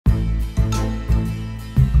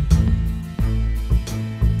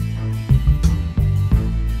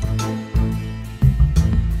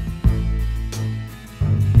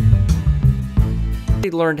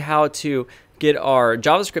already learned how to get our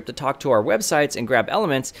JavaScript to talk to our websites and grab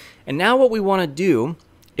elements. And now what we want to do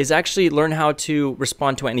is actually learn how to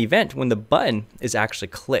respond to an event when the button is actually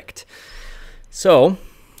clicked. So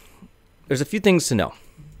there's a few things to know.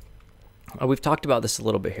 We've talked about this a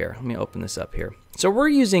little bit here. Let me open this up here. So we're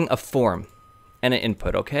using a form and an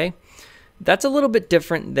input, okay? That's a little bit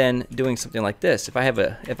different than doing something like this. If I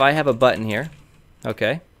have a button here,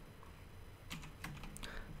 okay?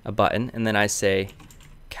 A button, and then I say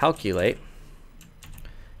calculate.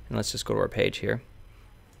 And let's just go to our page here.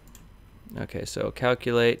 Okay, so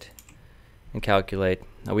calculate and calculate.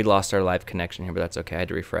 Now we lost our live connection here, but that's okay. I had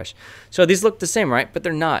to refresh. So these look the same, right? But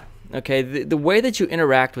they're not. Okay, the way that you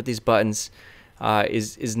interact with these buttons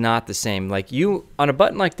is not the same. Like on a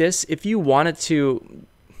button like this, if you wanted to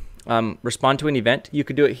respond to an event, you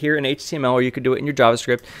could do it here in HTML, or you could do it in your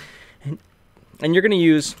JavaScript, and you're going to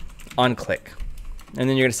use onClick, and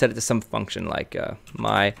then you're going to set it to some function like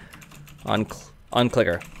my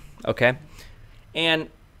onClicker. Okay, and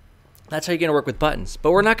that's how you're going to work with buttons.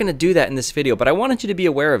 But we're not going to do that in this video. But I wanted you to be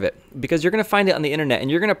aware of it, because you're going to find it on the internet, and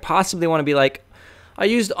you're going to possibly want to be like, I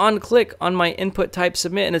used onClick on my input type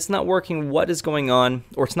submit and it's not working. What is going on?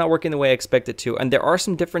 Or it's not working the way I expect it to. And there are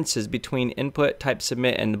some differences between input type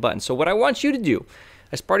submit and the button. So what I want you to do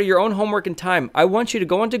as part of your own homework and time, I want you to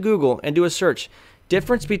go onto Google and do a search.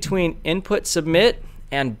 Difference between input submit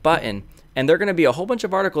and button. And there are going to be a whole bunch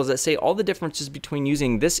of articles that say all the differences between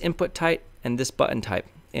using this input type and this button type.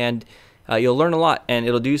 And you'll learn a lot, and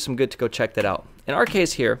it'll do you some good to go check that out. In our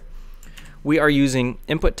case here, we are using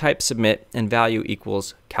input type submit and value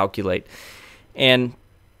equals calculate. And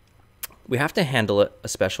we have to handle it a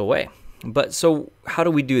special way. But so how do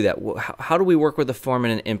we do that? How do we work with a form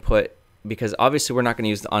and an input? Because obviously we're not going to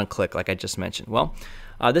use the onClick like I just mentioned. Well,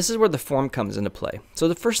 this is where the form comes into play. So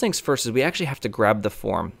the first things first is we actually have to grab the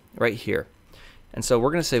form right here. And so we're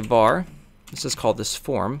going to say var, let's just call this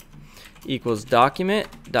form, equals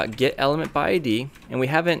document.getElementById. And we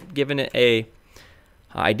haven't given it a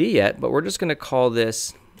ID yet, but we're just going to call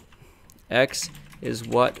this x is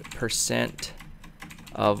what percent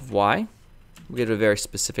of y. We'll give it a very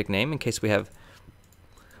specific name in case we have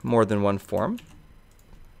more than one form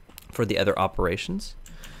for the other operations.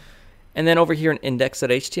 And then over here in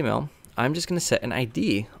index.html, I'm just going to set an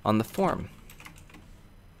ID on the form.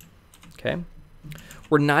 Okay.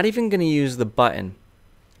 We're not even going to use the button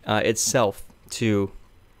itself to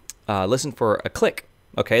listen for a click.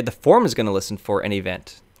 Okay, the form is going to listen for an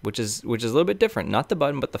event, which is a little bit different. Not the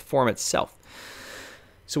button, but the form itself.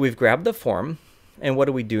 So we've grabbed the form, and what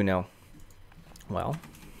do we do now? Well,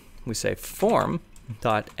 we say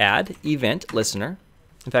form.addEventListener.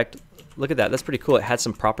 In fact, look at that. That's pretty cool. It had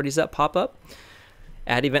some properties that pop up.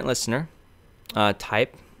 addEventListener.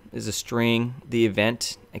 Type is a string, the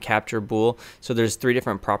event, a capture bool. So there's 3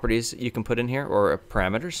 different properties you can put in here, or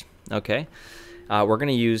parameters. Okay, we're going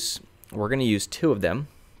to use 2 of them.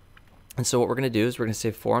 And so what we're going to do is we're going to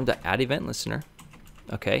say form.addEventListener.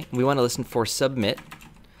 Okay, we want to listen for submit.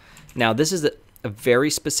 Now this is a very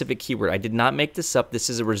specific keyword. I did not make this up. This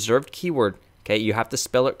is a reserved keyword. Okay, you have to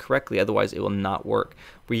spell it correctly, otherwise it will not work.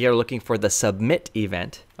 We are looking for the submit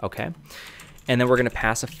event. Okay, and then we're going to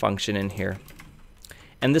pass a function in here.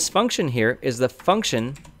 And this function here is the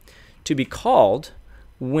function to be called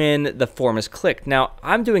when the form is clicked. Now,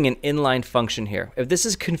 I'm doing an inline function here. If this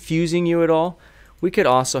is confusing you at all, we could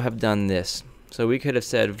also have done this. So we could have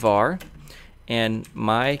said var and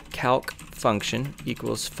my calc function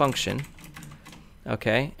equals function.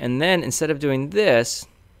 Okay, and then instead of doing this,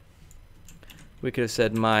 we could have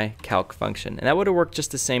said my calc function. And that would have worked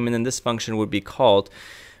just the same, and then this function would be called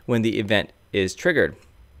when the event is triggered.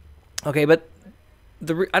 Okay, but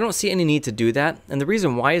I don't see any need to do that. And the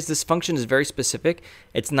reason why is this function is very specific.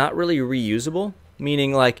 It's not really reusable,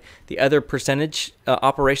 meaning like the other percentage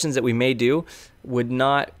operations that we may do would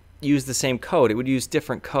not use the same code. It would use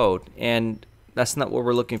different code. And that's not what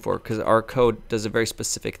we're looking for, because our code does a very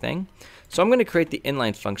specific thing. So I'm going to create the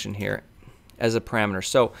inline function here as a parameter.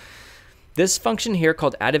 So this function here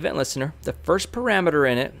called addEventListener, the first parameter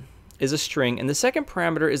in it is a string, and the second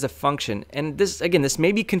parameter is a function. And this, again, this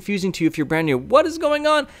may be confusing to you if you're brand new. What is going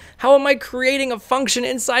on? How am I creating a function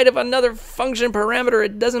inside of another function parameter?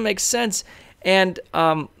 It doesn't make sense. And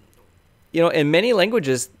you know, in many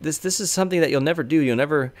languages, this is something that you'll never do. You'll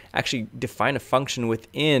never actually define a function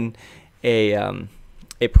within a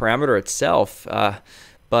parameter itself.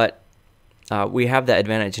 But we have that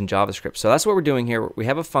advantage in JavaScript. So that's what we're doing here. We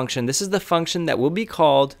have a function. This is the function that will be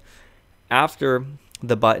called after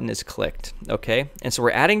the button is clicked, okay? And so we're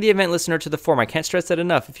adding the event listener to the form. I can't stress that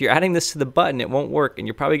enough. If you're adding this to the button, it won't work, and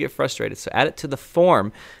you'll probably get frustrated. So add it to the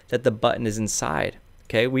form that the button is inside,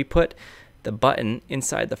 Okay, we put the button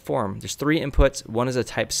inside the form. There's 3 inputs. One is a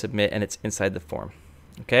type submit, and it's inside the form.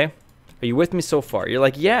 Okay, are you with me so far? You're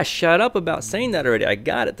like, yeah, shut up about saying that already. I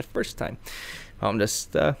got it the first time. Well, I'm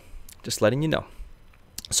just letting you know.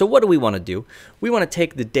 So what do we want to do? We want to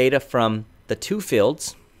take the data from the 2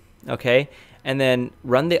 fields, okay, and then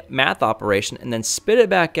run the math operation and then spit it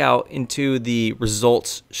back out into the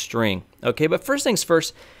results string. Okay, but first things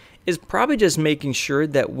first is probably just making sure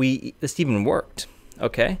that this even worked.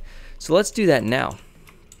 Okay, so let's do that now.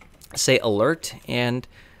 Say alert, and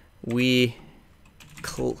we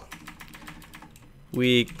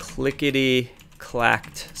clickety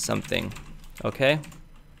clacked something. Okay,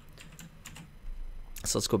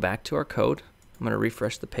 so let's go back to our code. I'm going to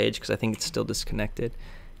refresh the page because I think it's still disconnected.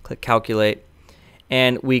 Click calculate,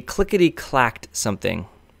 and we clickety clacked something.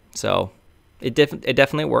 So it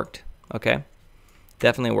definitely worked. Okay,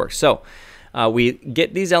 definitely works. So we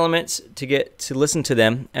get these elements to listen to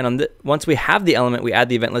them, and once we have the element, we add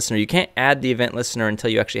the event listener. You can't add the event listener until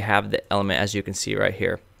you actually have the element, as you can see right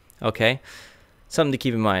here. Okay, something to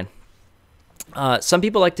keep in mind. Some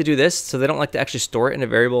people like to do this, so they don't like to actually store it in a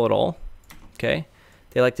variable at all. Okay,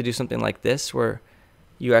 they like to do something like this, where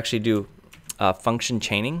you actually do function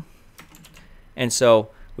chaining, and so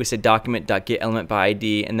we say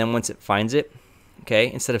document.getElementById, and then once it finds it,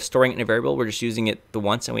 okay, instead of storing it in a variable, we're just using it the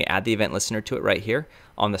once, and we add the event listener to it right here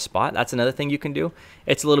on the spot. That's another thing you can do.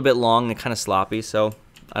 It's a little bit long and kind of sloppy, so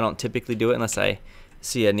I don't typically do it unless I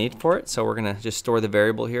see a need for it. So we're gonna just store the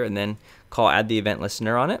variable here and then call add the event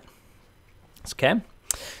listener on it. Okay,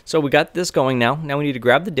 so we got this going now. Now we need to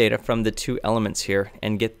grab the data from the 2 elements here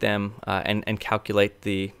and get them and calculate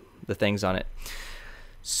the things on it.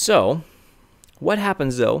 So what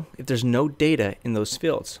happens though if there's no data in those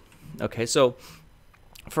fields? Okay, so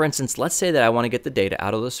for instance, let's say that I want to get the data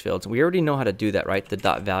out of those fields. We already know how to do that, right? The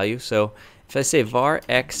dot value. So if I say var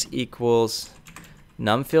x equals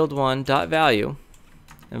numfield1 dot value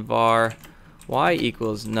and var y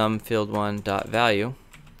equals numfield1 dot value,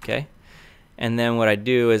 okay, and then what I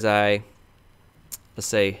do is let's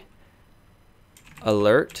say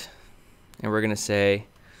alert, and we're gonna say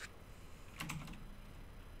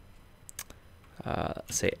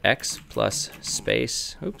say x plus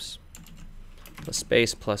space, plus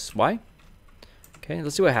space plus y. Okay,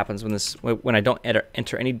 let's see what happens when I don't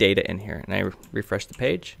enter any data in here, and I refresh the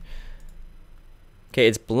page. Okay,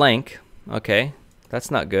 it's blank. Okay,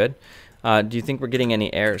 that's not good. Do you think we're getting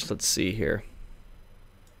any errors? Let's see here.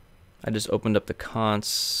 I just opened up the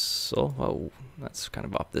console. Whoa, that's kind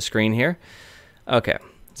of off the screen here. Okay,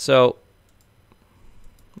 so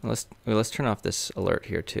let's turn off this alert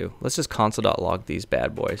here too. Let's just console.log these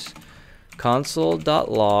bad boys.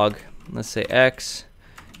 Console.log, let's say x,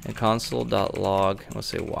 and console.log, let's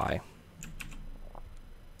say y.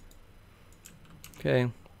 Okay.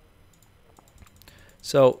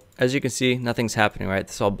 So as you can see, nothing's happening, right?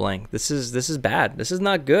 It's all blank. This is bad. This is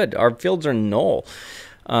not good. Our fields are null.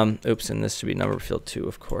 Oops, and this should be number field 2,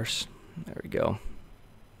 of course. There we go.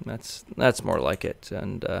 That's more like it.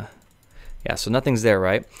 And yeah, so nothing's there,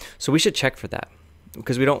 right? So we should check for that,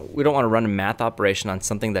 because we don't want to run a math operation on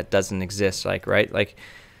something that doesn't exist, like, right? Like,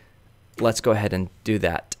 let's go ahead and do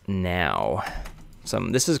that now.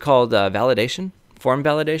 This is called validation, form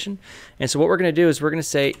validation. And so what we're going to do is we're going to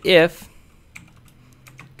say if,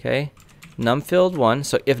 okay, numfield1,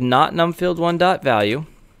 so if not numfield1 dot value,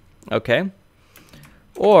 okay,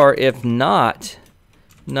 or if not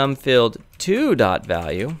numfield2 dot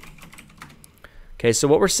value. Okay, so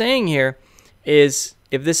what we're saying here is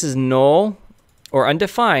if this is null or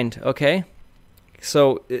undefined, okay,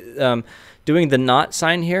 so doing the not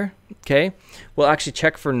sign here, okay, we'll actually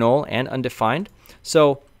check for null and undefined.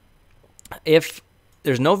 So if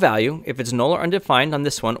there's no value, if it's null or undefined on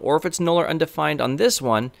this one, or if it's null or undefined on this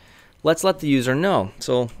one, let's let the user know.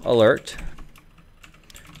 So alert,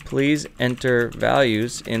 please enter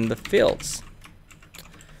values in the fields.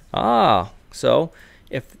 So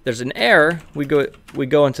if there's an error, we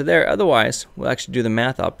go into there. Otherwise, we'll actually do the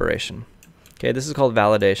math operation. Okay, this is called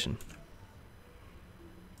validation.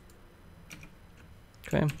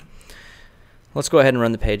 Okay, let's go ahead and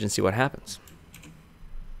run the page and see what happens.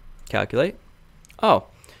 Calculate. Oh,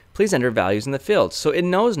 please enter values in the fields. So it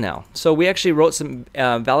knows now. So we actually wrote some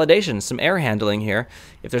validation, some error handling here.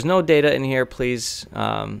 If there's no data in here, please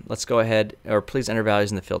let's go ahead, or please enter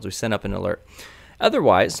values in the fields. We sent up an alert.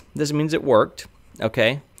 Otherwise, this means it worked.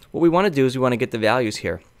 Okay, what we want to do is we want to get the values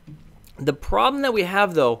here. The problem that we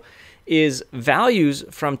have though is values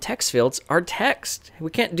from text fields are text.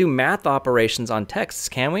 We can't do math operations on texts,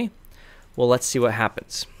 can we? Well, let's see what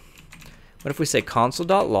happens. What if we say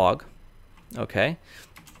console.log, okay,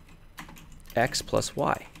 x plus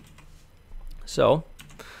y. So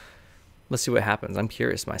let's see what happens. I'm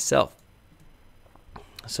curious myself.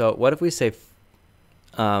 So what if we say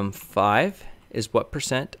 5 is what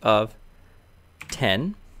percent of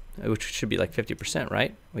 10, which should be like 50%,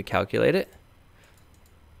 right? We calculate it.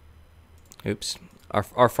 Oops,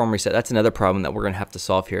 our form reset. That's another problem that we're going to have to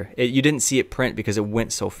solve here. You didn't see it print because it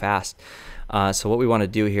went so fast. So what we want to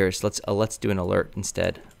do here is let's do an alert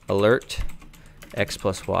instead. Alert x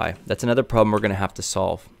plus y. That's another problem we're going to have to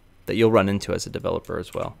solve that you'll run into as a developer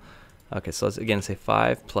as well. Okay, so let's again say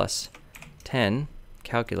 5 plus 10,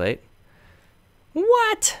 calculate.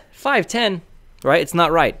 What? 5, 10, right? It's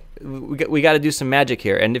not right. We got to do some magic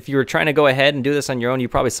here. And if you were trying to go ahead and do this on your own, you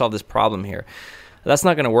probably solve this problem here. That's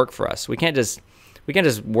not going to work for us. We can't just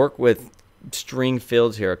work with string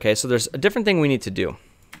fields here, okay? So there's a different thing we need to do,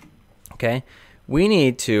 okay? We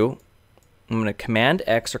need to, I'm going to Command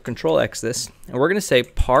X or Control X this, and we're going to say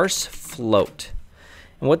Parse Float.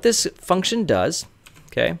 And what this function does,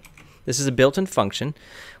 okay, this is a built-in function.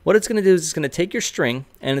 What it's going to do is it's going to take your string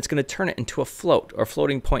and it's going to turn it into a float or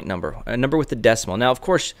floating point number, a number with a decimal. Now, of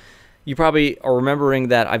course, you probably are remembering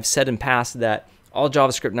that I've said in past that all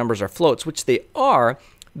JavaScript numbers are floats, which they are,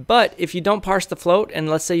 but if you don't parse the float, and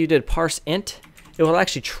let's say you did parse int, it will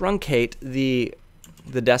actually truncate the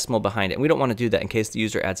decimal behind it. And we don't want to do that in case the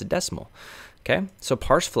user adds a decimal. Okay, so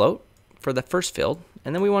parse float for the first field,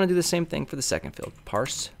 and then we want to do the same thing for the second field.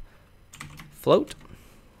 Parse float.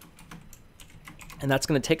 And that's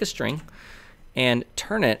going to take a string and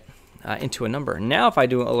turn it into a number. Now if I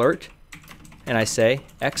do an alert and I say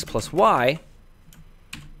x plus y,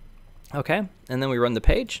 okay, and then we run the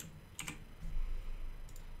page,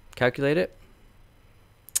 calculate it.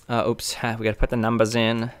 Oops, we got to put the numbers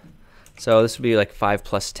in. So this would be like 5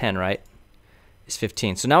 plus 10, right? Is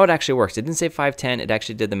 15. So now it actually works. It didn't say 5, 10. It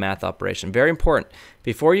actually did the math operation. Very important.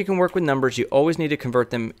 Before you can work with numbers, you always need to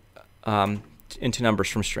convert them into numbers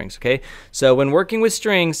from strings, okay? So when working with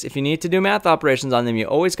strings, if you need to do math operations on them, you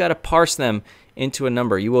always got to parse them into a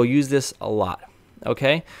number. You will use this a lot,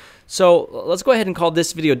 okay? So let's go ahead and call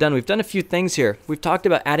this video done. We've done a few things here. We've talked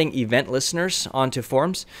about adding event listeners onto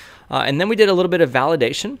forms, and then we did a little bit of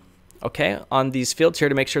validation, okay, on these fields here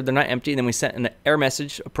to make sure they're not empty. And then we sent an error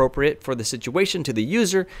message appropriate for the situation to the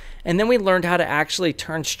user, and then we learned how to actually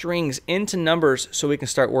turn strings into numbers so we can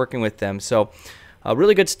start working with them. So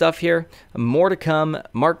really good stuff here. More to come.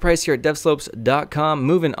 Mark Price here at devslopes.com.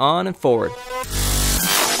 Moving on and forward.